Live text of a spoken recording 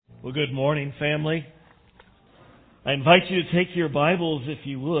Well, good morning, family. I invite you to take your Bibles, if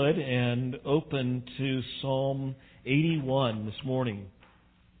you would, and open to Psalm 81 this morning.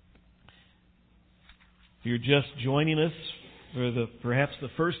 If you're just joining us for perhaps the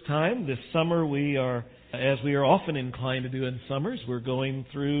first time, this summer we are, as we are often inclined to do in summers, we're going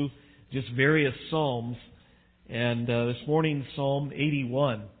through just various Psalms. And this morning, Psalm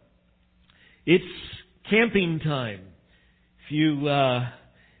 81. It's camping time.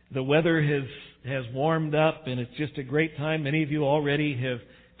 The weather has warmed up, and it's just a great time. Many of you already have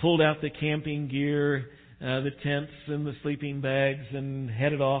pulled out the camping gear, the tents and the sleeping bags, and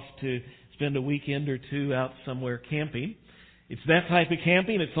headed off to spend a weekend or two out somewhere camping. It's that type of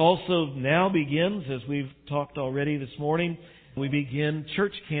camping. It's also now begins, as we've talked already this morning, we begin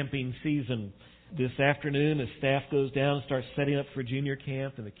church camping season. This afternoon, as staff goes down and starts setting up for junior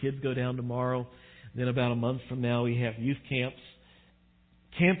camp, and the kids go down tomorrow. Then about a month from now, we have youth camps.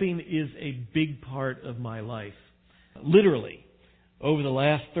 Camping is a big part of my life. Literally, over the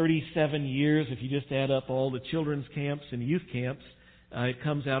last 37 years, if you just add up all the children's camps and youth camps, it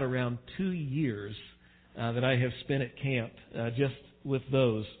comes out around 2 years that I have spent at camp, just with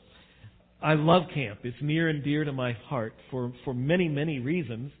those. I love camp. It's near and dear to my heart for many, many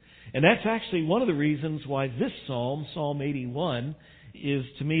reasons. And that's actually one of the reasons why this psalm, Psalm 81, is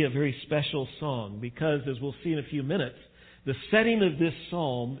to me a very special song. Because, as we'll see in a few minutes, the setting of this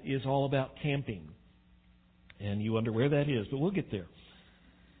psalm is all about camping. And you wonder where that is, but we'll get there.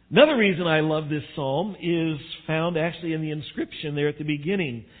 Another reason I love this psalm is found actually in the inscription there at the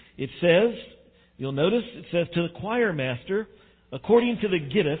beginning. It says, you'll notice, it says, to the choir master, according to the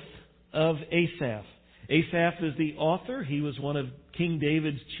Gittith of Asaph. Asaph is the author. He was one of King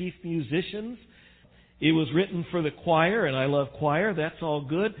David's chief musicians. It was written for the choir, and I love choir. That's all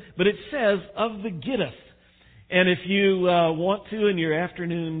good. But it says, of the Gittith. And if you want to, in your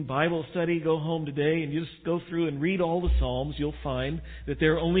afternoon Bible study, go home today and you just go through and read all the Psalms, you'll find that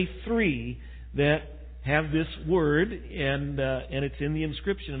there are only 3 that have this word, and it's in the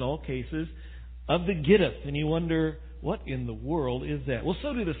inscription in all cases, of the Gittith. And you wonder, what in the world is that? Well,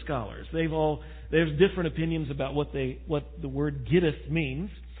 so do the scholars. There's different opinions about what the word Gittith means.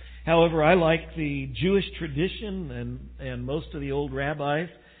 However, I like the Jewish tradition and most of the old rabbis.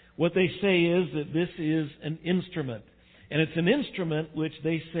 What they say is that this is an instrument. And it's an instrument which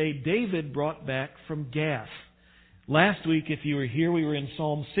they say David brought back from Gath. Last week, if you were here, we were in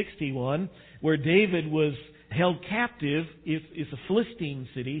Psalm 61, where David was held captive. It's a Philistine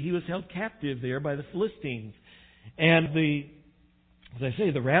city. He was held captive there by the Philistines. And as I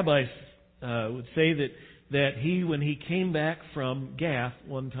say, the rabbis would say that he, when he came back from Gath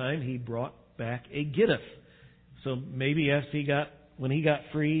one time, he brought back a Gittith. So maybe when he got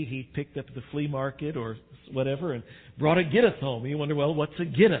free, he picked up the flea market or whatever and brought a Gittith home. You wonder, well, what's a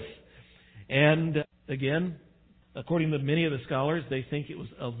Gittith? And again, according to many of the scholars, they think it was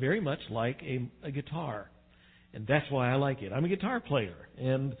very much like a guitar. And that's why I like it. I'm a guitar player.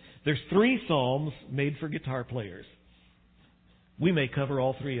 And there's 3 psalms made for guitar players. We may cover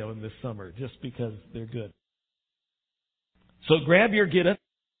all 3 of them this summer just because they're good. So grab your Gittith,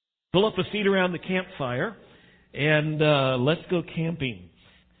 pull up a seat around the campfire, and let's go camping.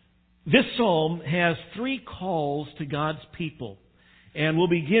 This psalm has 3 calls to God's people. And we'll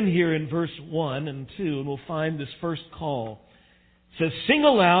begin here in verse 1 and 2, and we'll find this first call. It says, sing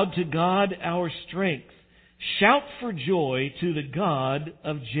aloud to God our strength. Shout for joy to the God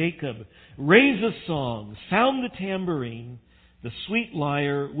of Jacob. Raise a song. Sound the tambourine, the sweet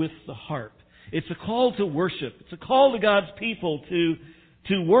lyre with the harp. It's a call to worship. It's a call to God's people to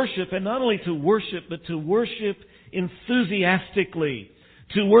worship, and not only to worship, but to worship enthusiastically,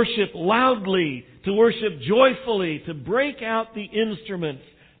 to worship loudly, to worship joyfully, to break out the instruments,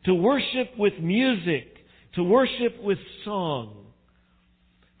 to worship with music, to worship with song.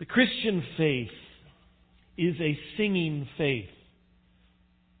 The Christian faith is a singing faith.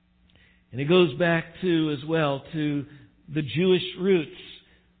 And it goes back to the Jewish roots.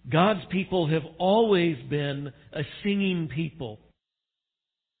 God's people have always been a singing people.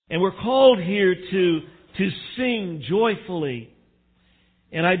 And we're called here to sing joyfully.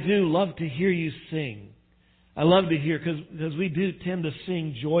 And I do love to hear you sing. I love to hear, because we do tend to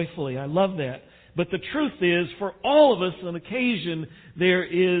sing joyfully. I love that. But the truth is, for all of us, on occasion, there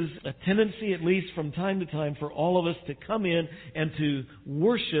is a tendency, at least from time to time, for all of us to come in and to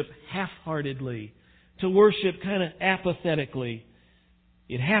worship half-heartedly, to worship kind of apathetically.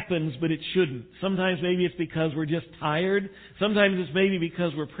 It happens, but it shouldn't. Sometimes maybe it's because we're just tired. Sometimes it's maybe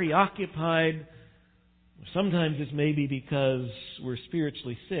because we're preoccupied. Sometimes it's maybe because we're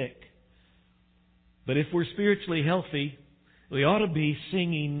spiritually sick. But if we're spiritually healthy, we ought to be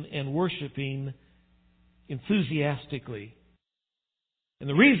singing and worshiping enthusiastically. And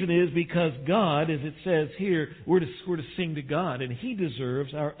the reason is because God, as it says here, we're to sing to God, and He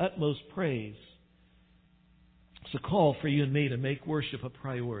deserves our utmost praise. It's a call for you and me to make worship a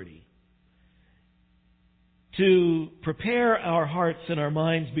priority. To prepare our hearts and our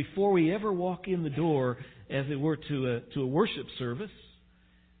minds before we ever walk in the door, as it were, to a worship service,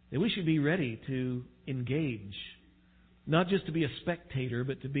 that we should be ready to engage. Not just to be a spectator,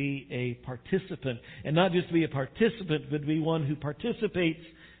 but to be a participant. And not just to be a participant, but to be one who participates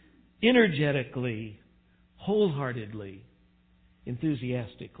energetically, wholeheartedly,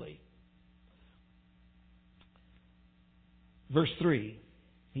 enthusiastically. Verse 3,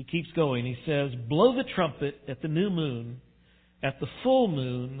 he keeps going. He says, blow the trumpet at the new moon, at the full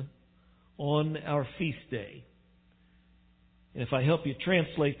moon, on our feast day. And if I help you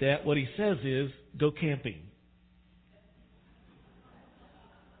translate that, what he says is, go camping.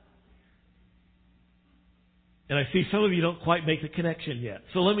 And I see some of you don't quite make the connection yet.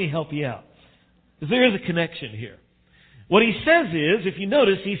 So let me help you out. Because there is a connection here. What he says is, if you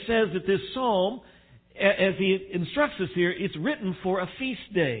notice, he says that this psalm, as he instructs us here, it's written for a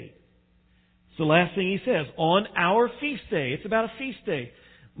feast day. It's the last thing he says, on our feast day. It's about a feast day.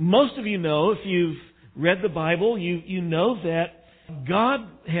 Most of you know, if you've read the Bible, you know that God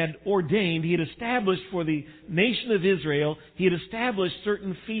had ordained, He had established for the nation of Israel, He had established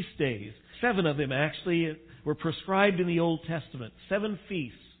certain feast days. 7 of them actually were prescribed in the Old Testament. 7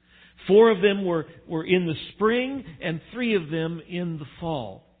 feasts. 4 of them were in the spring and 3 of them in the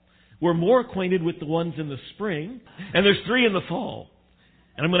fall. We're more acquainted with the ones in the spring, and there's 3 in the fall.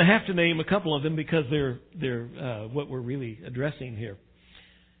 And I'm going to have to name a couple of them because they're what we're really addressing here.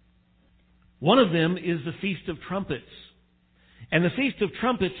 One of them is the Feast of Trumpets. And the Feast of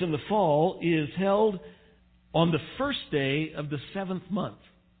Trumpets in the fall is held on the first day of the 7th month.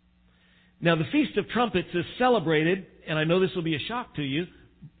 Now, the Feast of Trumpets is celebrated, and I know this will be a shock to you,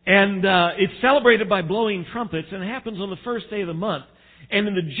 and it's celebrated by blowing trumpets, and it happens on the first day of the month. And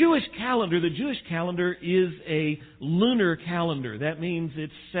in the Jewish calendar is a lunar calendar. That means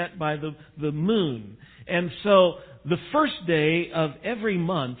it's set by the moon. And so the first day of every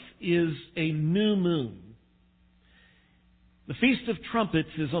month is a new moon. The Feast of Trumpets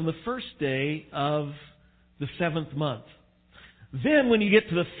is on the first day of the 7th month. Then when you get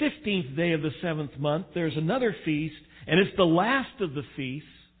to the 15th day of the 7th month, there's another feast, and it's the last of the feasts,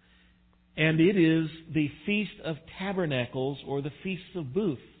 and it is the Feast of Tabernacles, or the Feast of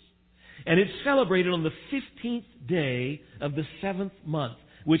Booths. And it's celebrated on the 15th day of the 7th month,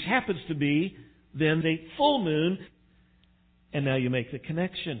 which happens to be then the full moon. And now you make the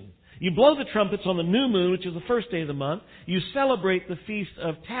connection. You blow the trumpets on the new moon, which is the first day of the month. You celebrate the Feast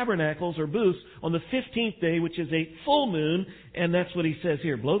of Tabernacles or Booths on the 15th day, which is a full moon. And that's what he says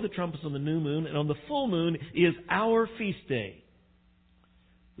here. Blow the trumpets on the new moon. And on the full moon is our feast day.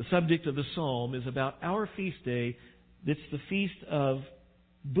 The subject of the psalm is about our feast day. It's the Feast of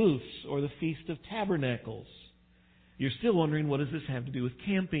Booths or the Feast of Tabernacles. You're still wondering, what does this have to do with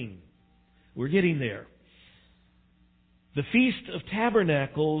camping? We're getting there. The Feast of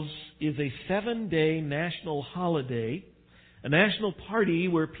Tabernacles is a 7-day national holiday, a national party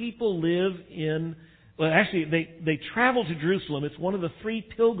where people live in, well actually they travel to Jerusalem. It's one of the 3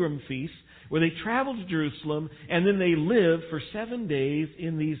 pilgrim feasts where they travel to Jerusalem and then they live for 7 days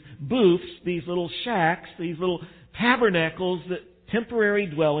in these booths, these little shacks, these little tabernacles, temporary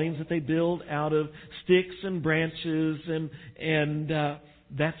dwellings that they build out of sticks and branches and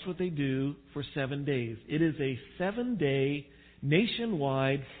that's what they do for 7 days. It is a 7-day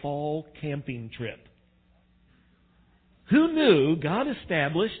nationwide fall camping trip. Who knew God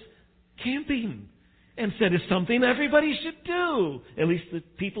established camping and said it's something everybody should do? At least the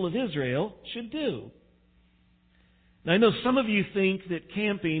people of Israel should do. Now I know some of you think that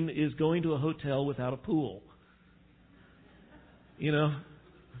camping is going to a hotel without a pool. You know?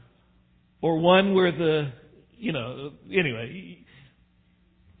 Or one where anyway.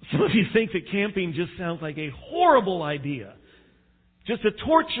 Some of you think that camping just sounds like a horrible idea. Just a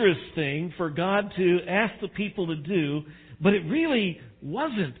torturous thing for God to ask the people to do. But it really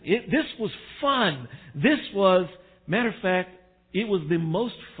wasn't. This was fun. This was, matter of fact, it was the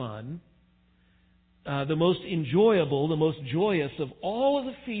most fun, the most enjoyable, the most joyous of all of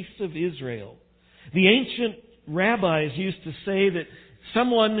the feasts of Israel. The ancient rabbis used to say that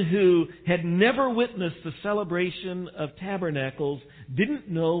someone who had never witnessed the celebration of tabernacles didn't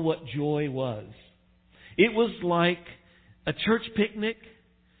know what joy was. It was like a church picnic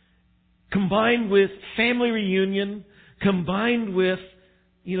combined with family reunion, combined with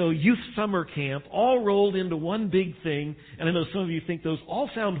youth summer camp, all rolled into one big thing. And I know some of you think those all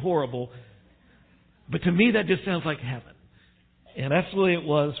sound horrible, but to me that just sounds like heaven. And that's the way it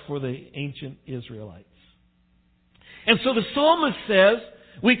was for the ancient Israelites. And so the psalmist says,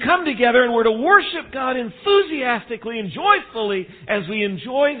 we come together and we're to worship God enthusiastically and joyfully as we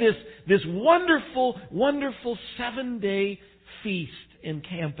enjoy this wonderful, wonderful 7-day feast and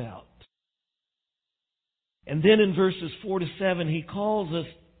camp out. And then in verses 4 to 7, he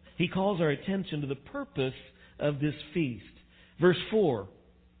calls our attention to the purpose of this feast. Verse 4,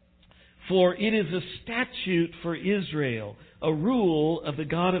 for it is a statute for Israel, a rule of the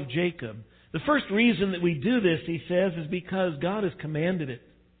God of Jacob. The first reason that we do this, he says, is because God has commanded it.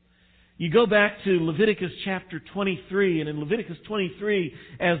 You go back to Leviticus chapter 23, and in Leviticus 23,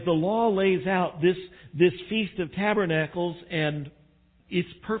 as the law lays out this Feast of Tabernacles and its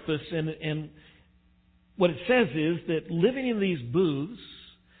purpose, and what it says is that living in these booths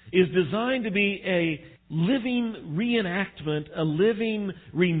is designed to be a living reenactment, a living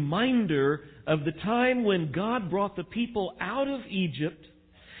reminder of the time when God brought the people out of Egypt,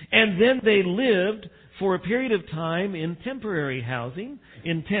 and then they lived for a period of time in temporary housing,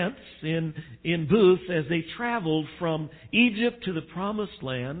 in tents, in booths, as they traveled from Egypt to the Promised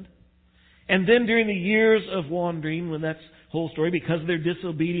Land. And then during the years of wandering, when that's the whole story, because of their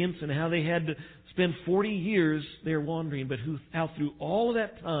disobedience and how they had to spend 40 years there wandering, but how through all of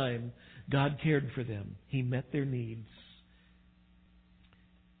that time, God cared for them. He met their needs.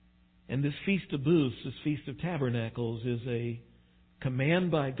 And this Feast of Booths, this Feast of Tabernacles, is a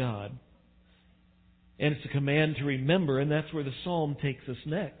command by God. And it's a command to remember, and that's where the psalm takes us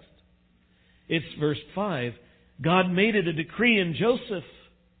next. It's verse 5. God made it a decree in Joseph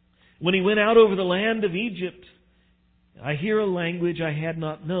when he went out over the land of Egypt. I hear a language I had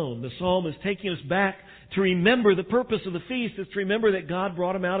not known. The psalm is taking us back to remember the purpose of the feast. It's to remember that God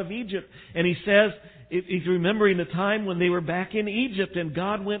brought them out of Egypt. And he says, he's remembering the time when they were back in Egypt and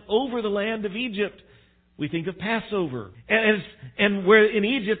God went over the land of Egypt. We think of Passover. And where in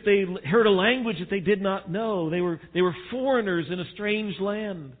Egypt they heard a language that they did not know. They were foreigners in a strange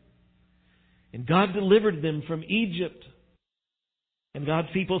land. And God delivered them from Egypt. And God's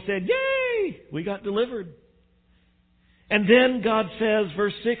people said, "Yay! We got delivered." And then God says,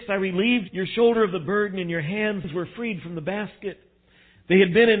 verse 6, I relieved your shoulder of the burden and your hands were freed from the basket. They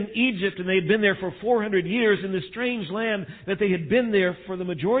had been in Egypt and they had been there for 400 years in this strange land that they had been there for the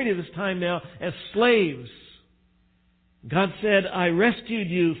majority of this time now as slaves. God said, I rescued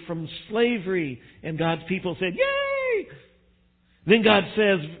you from slavery. And God's people said, "Yay!" Then God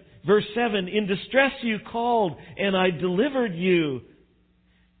says, verse 7, in distress you called and I delivered you.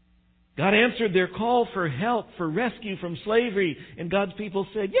 God answered their call for help, for rescue from slavery. And God's people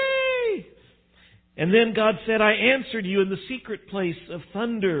said, "Yay!" And then God said, I answered you in the secret place of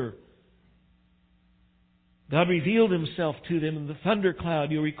thunder. God revealed Himself to them in the thunder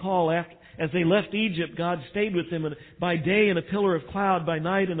cloud. You'll recall, as they left Egypt, God stayed with them by day in a pillar of cloud, by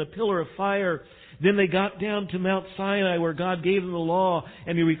night in a pillar of fire. Then they got down to Mount Sinai where God gave them the law.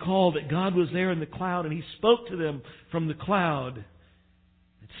 And you recall that God was there in the cloud and He spoke to them from the cloud.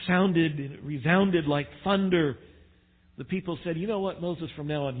 It resounded like thunder. The people said, "You know what, Moses, from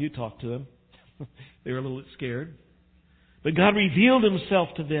now on you talk to him." They were a little bit scared. But God revealed Himself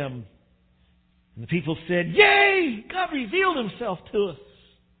to them. And the people said, "Yay! God revealed Himself to us."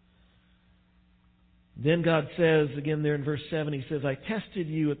 Then God says, again there in verse 7, He says, I tested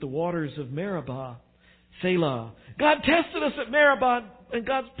you at the waters of Meribah, Selah. God tested us at Meribah, and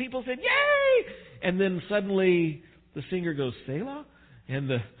God's people said, "Yay!" And then suddenly the singer goes, "Selah?" And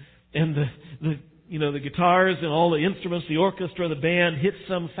the guitars and all the instruments, the orchestra, the band hits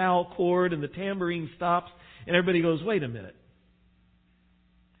some foul chord and the tambourine stops and everybody goes, "Wait a minute.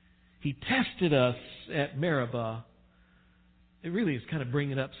 He tested us at Meribah." It really is kind of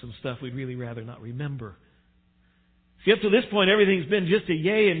bringing up some stuff we'd really rather not remember. See, up to this point, everything's been just a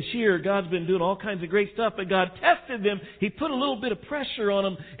yay and cheer. God's been doing all kinds of great stuff, but God tested them. He put a little bit of pressure on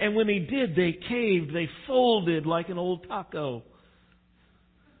them, and when He did, they caved. They folded like an old taco.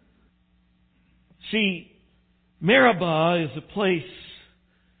 See, Meribah is a place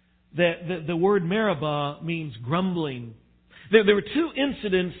that the word Meribah means grumbling. There were two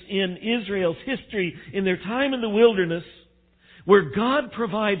incidents in Israel's history in their time in the wilderness where God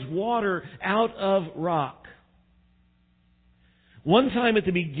provides water out of rock. One time at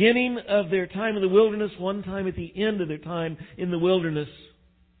the beginning of their time in the wilderness, one time at the end of their time in the wilderness.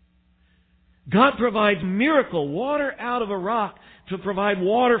 God provides miracle water out of a rock to provide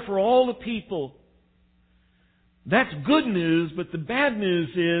water for all the people. That's good news, but the bad news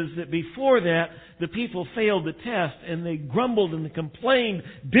is that before that, the people failed the test and they grumbled and they complained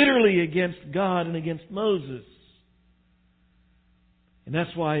bitterly against God and against Moses. And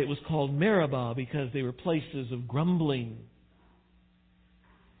that's why it was called Meribah, because they were places of grumbling.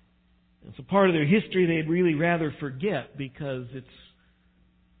 It's a part of their history they'd really rather forget, because it's,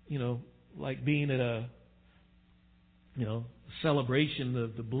 like being at a, celebration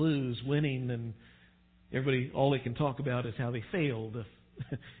of the Blues winning, and everybody, all they can talk about is how they failed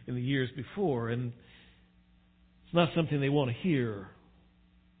in the years before. And it's not something they want to hear.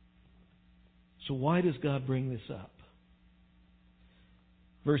 So why does God bring this up?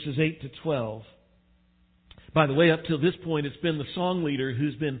 Verses 8 to 12. By the way, up till this point, it's been the song leader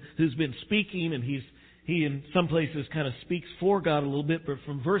who's been speaking, and he in some places kind of speaks for God a little bit, but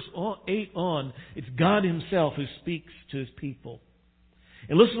from verse 8 on, it's God Himself who speaks to His people.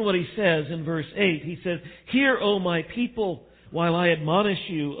 And listen to what He says in verse 8. He says, "Hear, O my people, while I admonish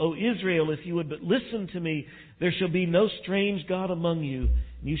you, O Israel, if you would but listen to me, there shall be no strange God among you,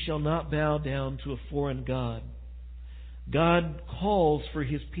 and you shall not bow down to a foreign God." God calls for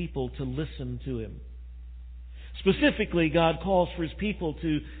His people to listen to Him. Specifically, God calls for His people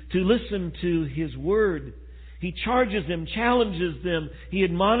to listen to His Word. He charges them, challenges them, He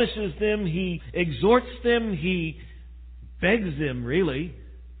admonishes them, He exhorts them, He begs them, really,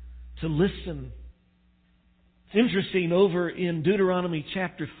 to listen. It's interesting, over in Deuteronomy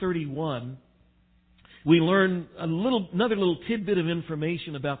chapter 31, we learn another little tidbit of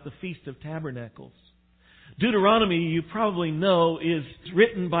information about the Feast of Tabernacles. Deuteronomy, you probably know, is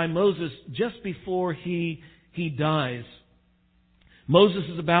written by Moses just before he dies. Moses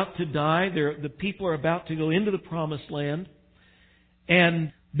is about to die. The people are about to go into the Promised Land.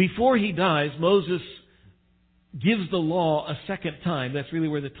 And before he dies, Moses gives the law a second time. That's really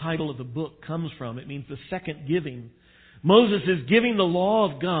where the title of the book comes from. It means the second giving. Moses is giving the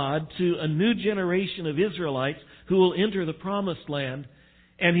law of God to a new generation of Israelites who will enter the Promised Land.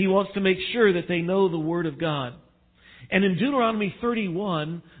 And he wants to make sure that they know the Word of God. And in Deuteronomy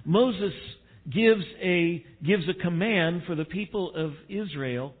 31, Moses gives a command for the people of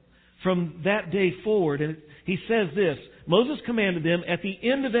Israel from that day forward. And he says this: Moses commanded them, at the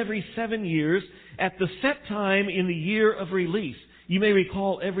end of every 7 years, at the set time in the year of release. You may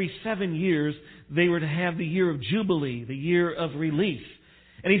recall every 7 years they were to have the year of Jubilee, the year of release.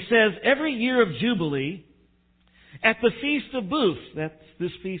 And he says, every year of Jubilee, at the Feast of Booths, that's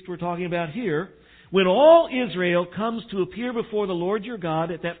this feast we're talking about here, when all Israel comes to appear before the Lord your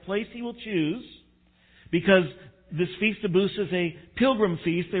God at that place He will choose, because this Feast of Booths is a pilgrim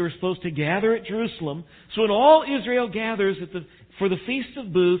feast. They were supposed to gather at Jerusalem. So when all Israel gathers for the Feast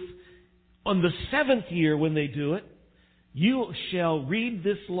of Booths, on the 7th year when they do it, you shall read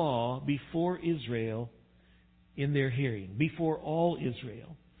this law before Israel in their hearing, before all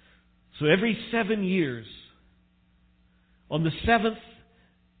Israel. So every 7 years, on the 7th,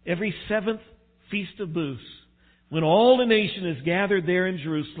 every 7th Feast of Booths, when all the nation is gathered there in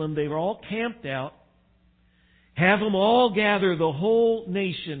Jerusalem, they were all camped out, have them all gather, the whole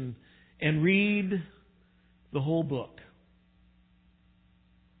nation, and read the whole book.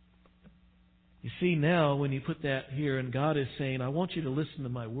 You see, now when you put that here, and God is saying, I want you to listen to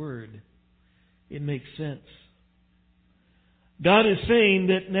my word, it makes sense. God is saying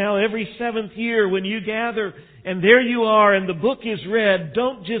that now every 7th year when you gather and there you are and the book is read,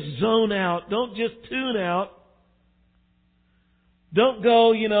 don't just zone out. Don't just tune out. Don't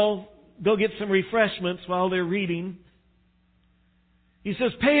go get some refreshments while they're reading. He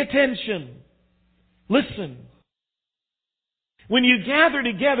says, pay attention. Listen. When you gather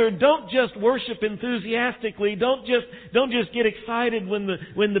together, don't just worship enthusiastically. Don't just get excited when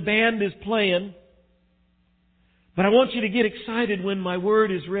the band is playing. But I want you to get excited when my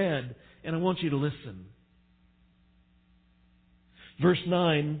word is read, and I want you to listen. Verse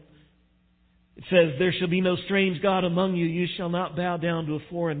 9, it says, there shall be no strange God among you. You shall not bow down to a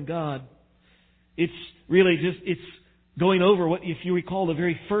foreign God. It's really it's going over what, if you recall, the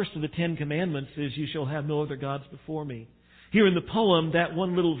very first of the 10 Commandments is, you shall have no other gods before me. Here in the poem, that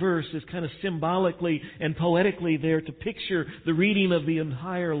one little verse is kind of symbolically and poetically there to picture the reading of the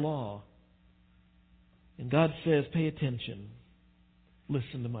entire law. And God says, pay attention.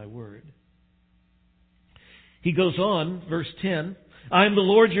 Listen to my word. He goes on, verse 10, I am the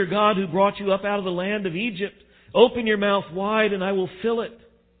Lord your God who brought you up out of the land of Egypt. Open your mouth wide and I will fill it.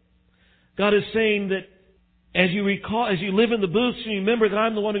 God is saying that as you live in the booths, you remember that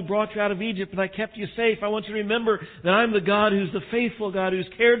I'm the one who brought you out of Egypt and I kept you safe. I want you to remember that I'm the God who's the faithful God who's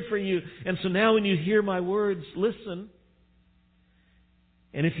cared for you. And so now when you hear my words, listen.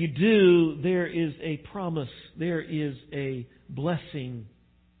 And if you do, there is a promise. There is a blessing.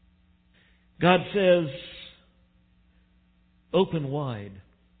 God says, open wide.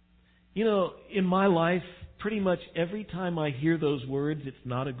 You know, in my life, pretty much every time I hear those words, it's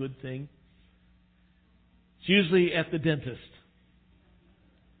not a good thing. It's usually at the dentist.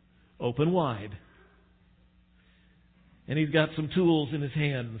 Open wide. And he's got some tools in his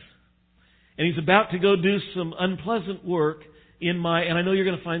hands. And he's about to go do some unpleasant work in my, and I know you're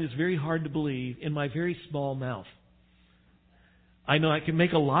going to find this very hard to believe, in my very small mouth. I know I can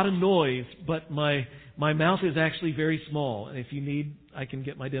make a lot of noise, but my mouth is actually very small. And if you need, I can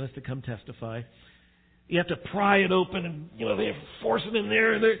get my dentist to come testify. You have to pry it open, and they force it in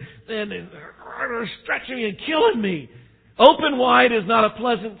there, and they're stretching me and killing me. Open wide is not a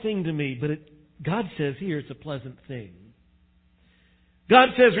pleasant thing to me, but God says here it's a pleasant thing. God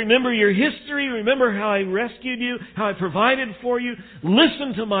says, remember your history, remember how I rescued you, how I provided for you.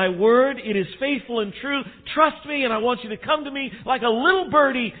 Listen to my word, it is faithful and true. Trust me, and I want you to come to me like a little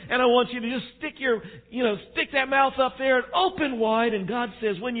birdie, and I want you to just stick that mouth up there and open wide. And God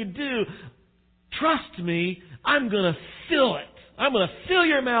says, when you do, trust me, I'm going to fill it. I'm going to fill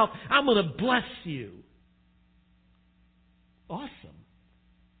your mouth. I'm going to bless you. Awesome.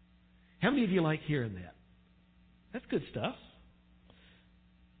 How many of you like hearing that? That's good stuff.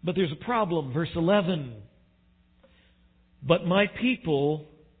 But there's a problem. Verse 11. But my people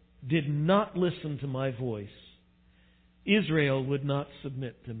did not listen to my voice. Israel would not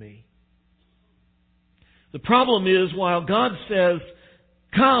submit to me. The problem is, while God says,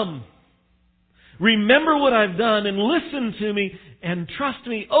 come, remember what I've done and listen to me and trust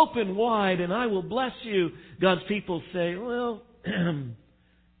me open wide and I will bless you, God's people say, well,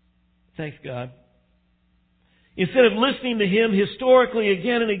 thanks God. Instead of listening to Him historically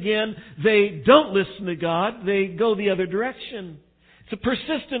again and again, they don't listen to God. They go the other direction. It's a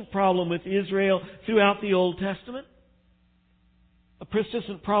persistent problem with Israel throughout the Old Testament. A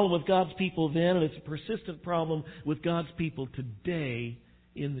persistent problem with God's people then, and it's a persistent problem with God's people today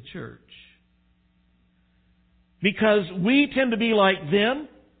in the church. Because we tend to be like them.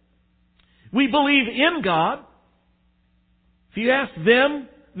 We believe in God. If you ask them,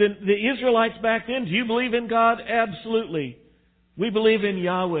 the Israelites back then, do you believe in God? Absolutely. We believe in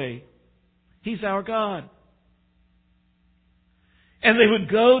Yahweh. He's our God. And they would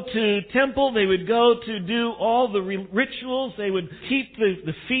go to temple, they would go to do all the rituals, they would keep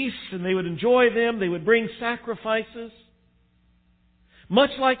the feasts and they would enjoy them, they would bring sacrifices.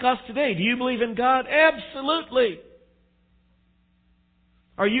 Much like us today. Do you believe in God? Absolutely.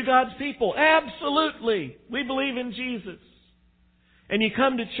 Are you God's people? Absolutely. We believe in Jesus. And you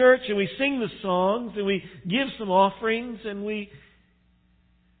come to church and we sing the songs and we give some offerings and we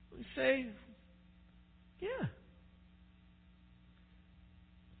say, yeah.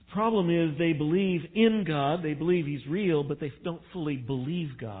 The problem is they believe in God, they believe He's real, but they don't fully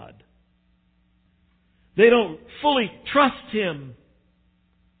believe God. They don't fully trust Him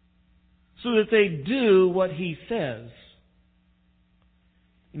so that they do what He says.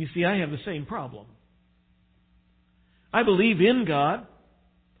 And you see, I have the same problem. I believe in God,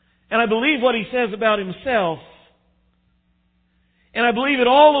 and I believe what He says about Himself. And I believe it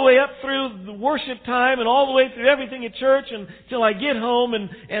all the way up through the worship time and all the way through everything at church until I get home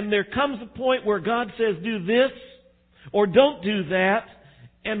and there comes a point where God says, do this or don't do that.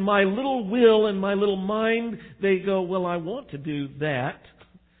 And my little will and my little mind, they go, well, I want to do that.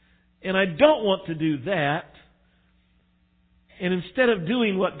 And I don't want to do that. And instead of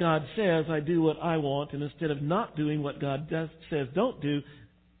doing what God says, I do what I want. And instead of not doing what God says don't do,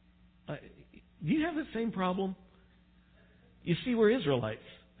 do you have the same problem? You see, we're Israelites.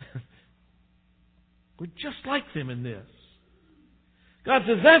 We're just like them in this. God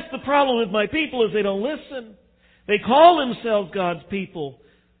says, that's the problem with my people, is they don't listen. They call themselves God's people.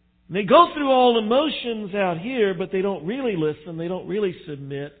 And they go through all the motions out here, but they don't really listen. They don't really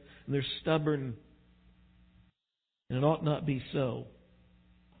submit. And they're stubborn. And it ought not be so.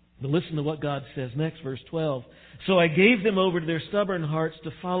 But listen to what God says next, verse 12. So I gave them over to their stubborn hearts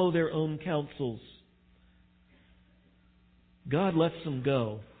to follow their own counsels. God lets them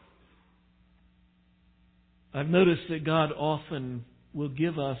go. I've noticed that God often will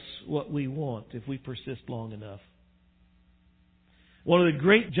give us what we want if we persist long enough. One of the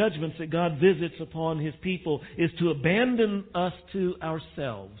great judgments that God visits upon His people is to abandon us to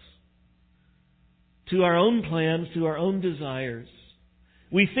ourselves, to our own plans, to our own desires.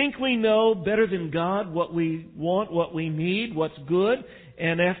 We think we know better than God what we want, what we need, what's good,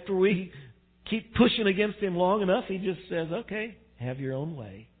 and after we keep pushing against Him long enough, He just says, okay, have your own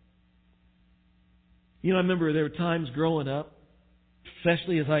way. You know, I remember there were times growing up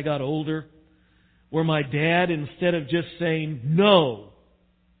especially as I got older, where my dad, instead of just saying no,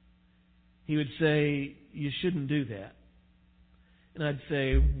 he would say, "You shouldn't do that." And I'd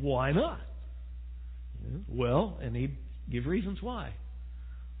say, "Why not?" "Well," and he'd give reasons why.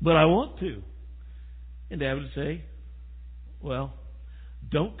 "But I want to." And Dad would say, "Well,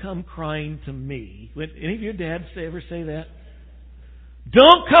 don't come crying to me." Would any of your dads ever say that?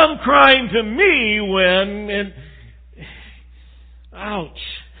 "Don't come crying to me when..." And ouch.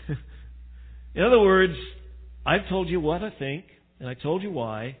 In other words, I've told you what I think, and I told you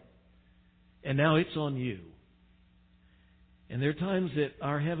why, and now it's on you. And there are times that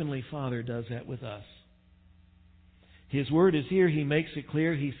our Heavenly Father does that with us. His Word is here. He makes it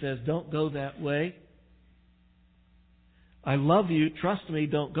clear. He says, "Don't go that way. I love you. Trust me.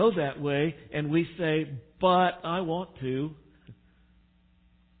 Don't go that way." And we say, "But I want to."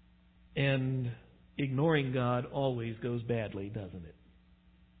 And ignoring God always goes badly, doesn't it?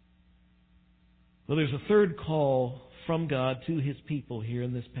 Well, there's a third call from God to His people here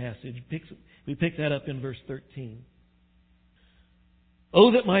in this passage. We pick that up in verse 13.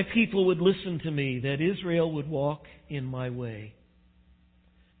 "Oh, that my people would listen to me, that Israel would walk in my way."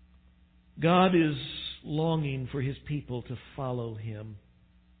 God is longing for His people to follow Him.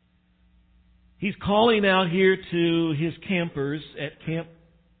 He's calling out here to His campers at Camp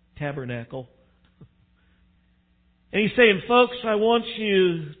Tabernacle. And He's saying, "Folks, I want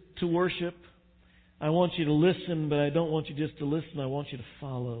you to worship. I want you to listen, but I don't want you just to listen. I want you to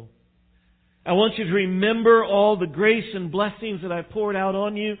follow. I want you to remember all the grace and blessings that I poured out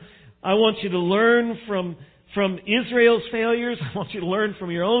on you. I want you to learn from Israel's failures. I want you to learn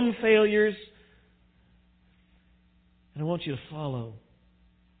from your own failures. And I want you to follow."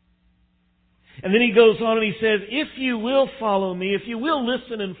 And then He goes on and He says, "If you will follow me, if you will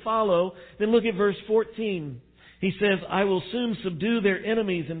listen and follow," then look at verse 14. He says, "I will soon subdue their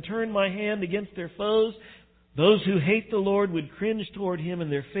enemies and turn my hand against their foes. Those who hate the Lord would cringe toward Him,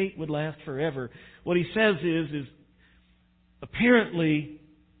 and their fate would last forever." What he says is apparently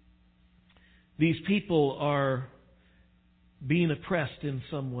these people are being oppressed in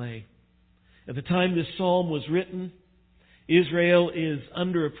some way. At the time this psalm was written, Israel is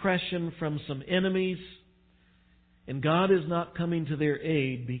under oppression from some enemies, and God is not coming to their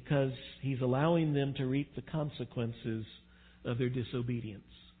aid because He's allowing them to reap the consequences of their disobedience.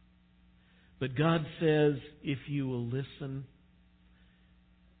 But God says, if you will listen,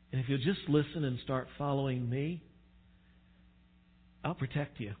 and if you'll just listen and start following me, I'll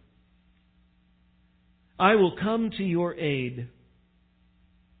protect you. I will come to your aid.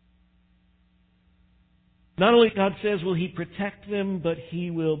 Not only, God says, will He protect them, but He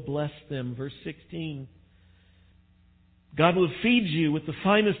will bless them. Verse 16. God will feed you with the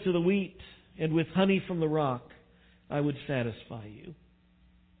finest of the wheat, and with honey from the rock I would satisfy you.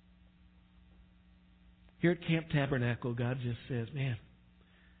 Here at Camp Tabernacle, God just says, "Man,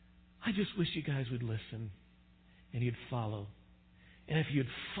 I just wish you guys would listen and you'd follow. And if you'd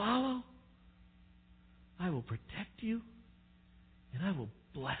follow, I will protect you and I will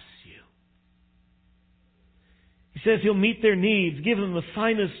bless you." He says He'll meet their needs, give them the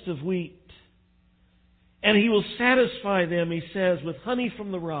finest of wheat. And He will satisfy them, He says, with honey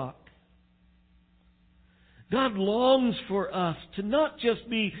from the rock. God longs for us to not just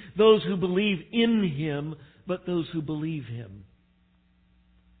be those who believe in Him, but those who believe Him.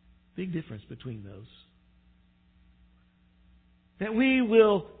 Big difference between those. That we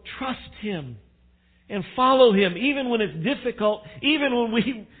will trust Him and follow Him, even when it's difficult, even when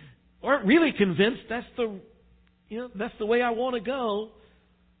we aren't really convinced that's the way I want to go.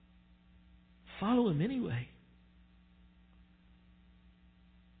 Follow Him anyway.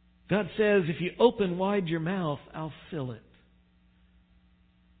 God says, if you open wide your mouth, I'll fill it.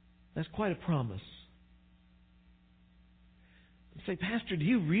 That's quite a promise. You say, "Pastor, do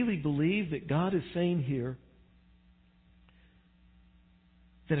you really believe that God is saying here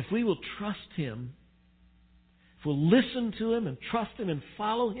that if we will trust Him, if we'll listen to Him and trust Him and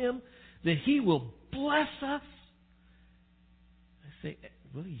follow Him, that He will bless us?" I say,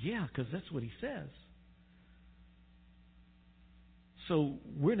 well, yeah, because that's what He says. So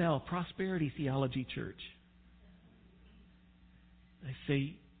we're now a prosperity theology church. I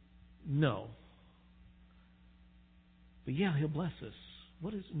say, no. But yeah, He'll bless us.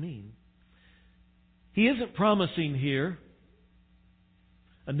 What does it mean? He isn't promising here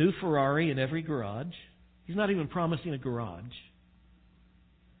a new Ferrari in every garage. He's not even promising a garage.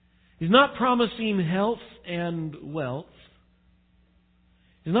 He's not promising health and wealth.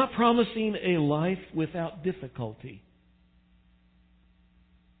 He's not promising a life without difficulty.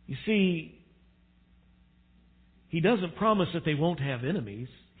 You see, He doesn't promise that they won't have enemies.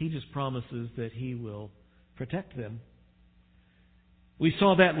 He just promises that He will protect them. We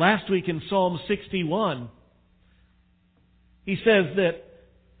saw that last week in Psalm 61. He says that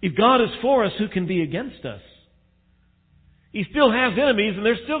if God is for us, who can be against us? He still has enemies, and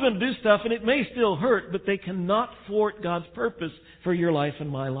they're still going to do stuff, and it may still hurt, but they cannot thwart God's purpose for your life and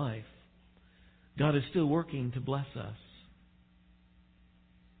my life. God is still working to bless us.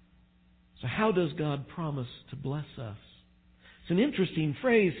 So how does God promise to bless us? It's an interesting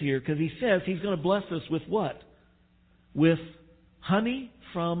phrase here, because He says He's going to bless us with what? With honey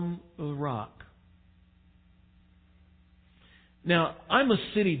from the rock. Now, I'm a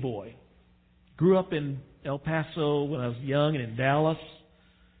city boy. Grew up in El Paso when I was young and in Dallas.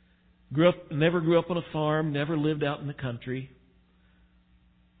 Never grew up on a farm, never lived out in the country.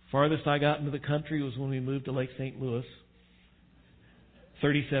 Farthest I got into the country was when we moved to Lake St. Louis.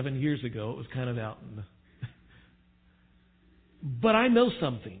 37 years ago. It was kind of out in the... But I know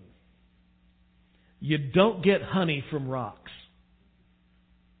something. You don't get honey from rocks.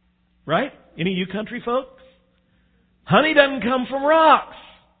 Right? Any of you country folks? Honey doesn't come from rocks.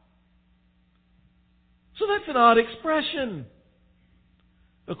 So that's an odd expression.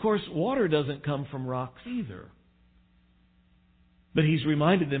 Of course, water doesn't come from rocks either. But He's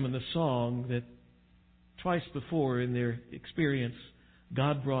reminded them in the song that twice before in their experience,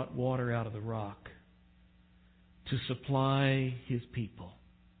 God brought water out of the rock to supply His people.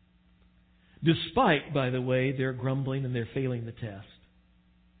 Despite, by the way, their grumbling and their failing the test.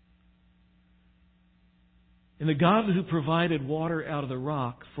 And the God who provided water out of the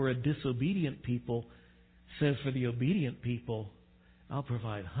rock for a disobedient people says for the obedient people, I'll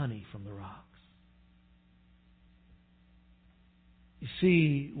provide honey from the rocks. You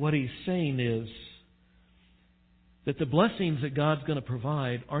see, what He's saying is that the blessings that God's going to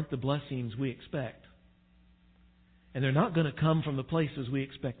provide aren't the blessings we expect. And they're not going to come from the places we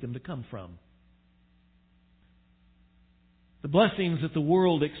expect them to come from. The blessings that the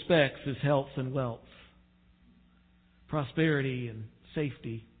world expects is health and wealth, prosperity and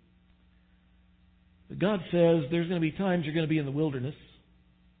safety. But God says there's going to be times you're going to be in the wilderness.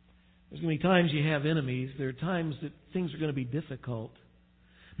 There's going to be times you have enemies. There are times that things are going to be difficult.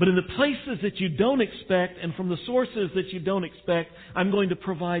 But in the places that you don't expect and from the sources that you don't expect, I'm going to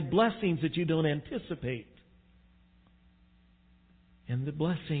provide blessings that you don't anticipate. And the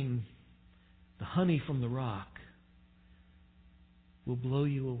blessing, the honey from the rock, will blow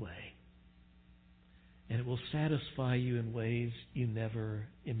you away. And it will satisfy you in ways you never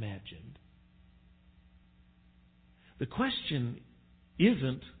imagined. The question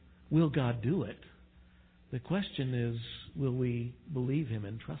isn't, will God do it? The question is, will we believe Him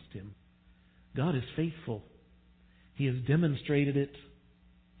and trust Him? God is faithful. He has demonstrated it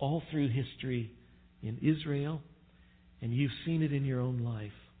all through history in Israel, and you've seen it in your own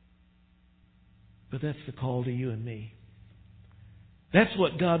life. But that's the call to you and me. That's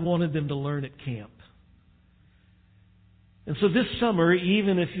what God wanted them to learn at camp. And so this summer,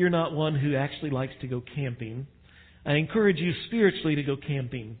 even if you're not one who actually likes to go camping, I encourage you spiritually to go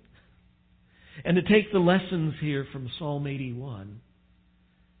camping and to take the lessons here from Psalm 81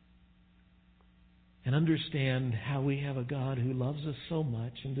 and understand how we have a God who loves us so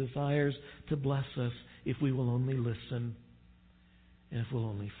much and desires to bless us if we will only listen and if we'll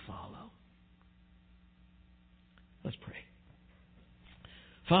only follow. Let's pray.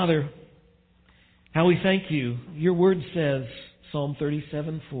 Father, how we thank You. Your word says, Psalm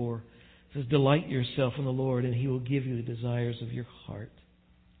 37:4, says, delight yourself in the Lord and He will give you the desires of your heart.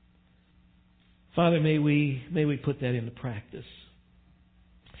 Father, may we put that into practice.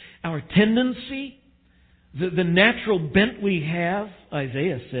 Our tendency, the natural bent we have,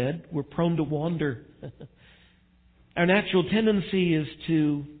 Isaiah said, we're prone to wander. Our natural tendency is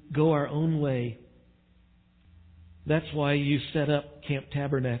to go our own way. That's why You set up Camp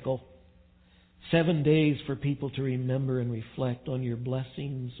Tabernacle. 7 days for people to remember and reflect on Your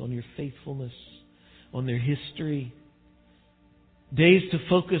blessings, on Your faithfulness, on their history. Days to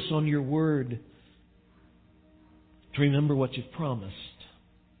focus on Your word, to remember what You've promised.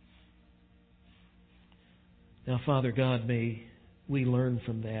 Now, Father God, may we learn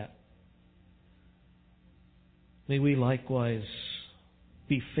from that. May we likewise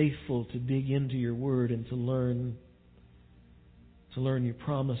be faithful to dig into Your word and to learn Your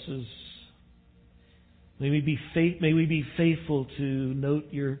promises. May we be faithful to note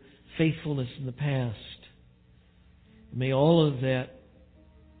Your faithfulness in the past. May all of that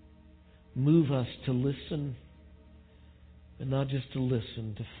move us to listen, and not just to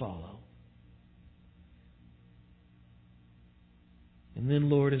listen, to follow. And then,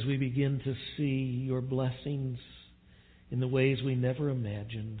 Lord, as we begin to see Your blessings in the ways we never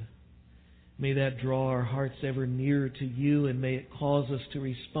imagined. May that draw our hearts ever nearer to You, and may it cause us to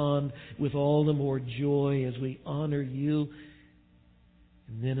respond with all the more joy as we honor You,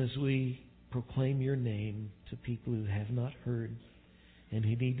 and then as we proclaim Your name to people who have not heard and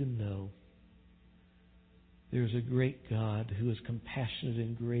who need to know. There is a great God who is compassionate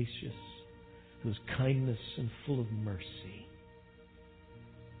and gracious, who is kindness and full of mercy.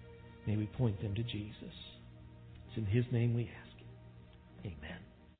 May we point them to Jesus. It's in His name we ask it. Amen.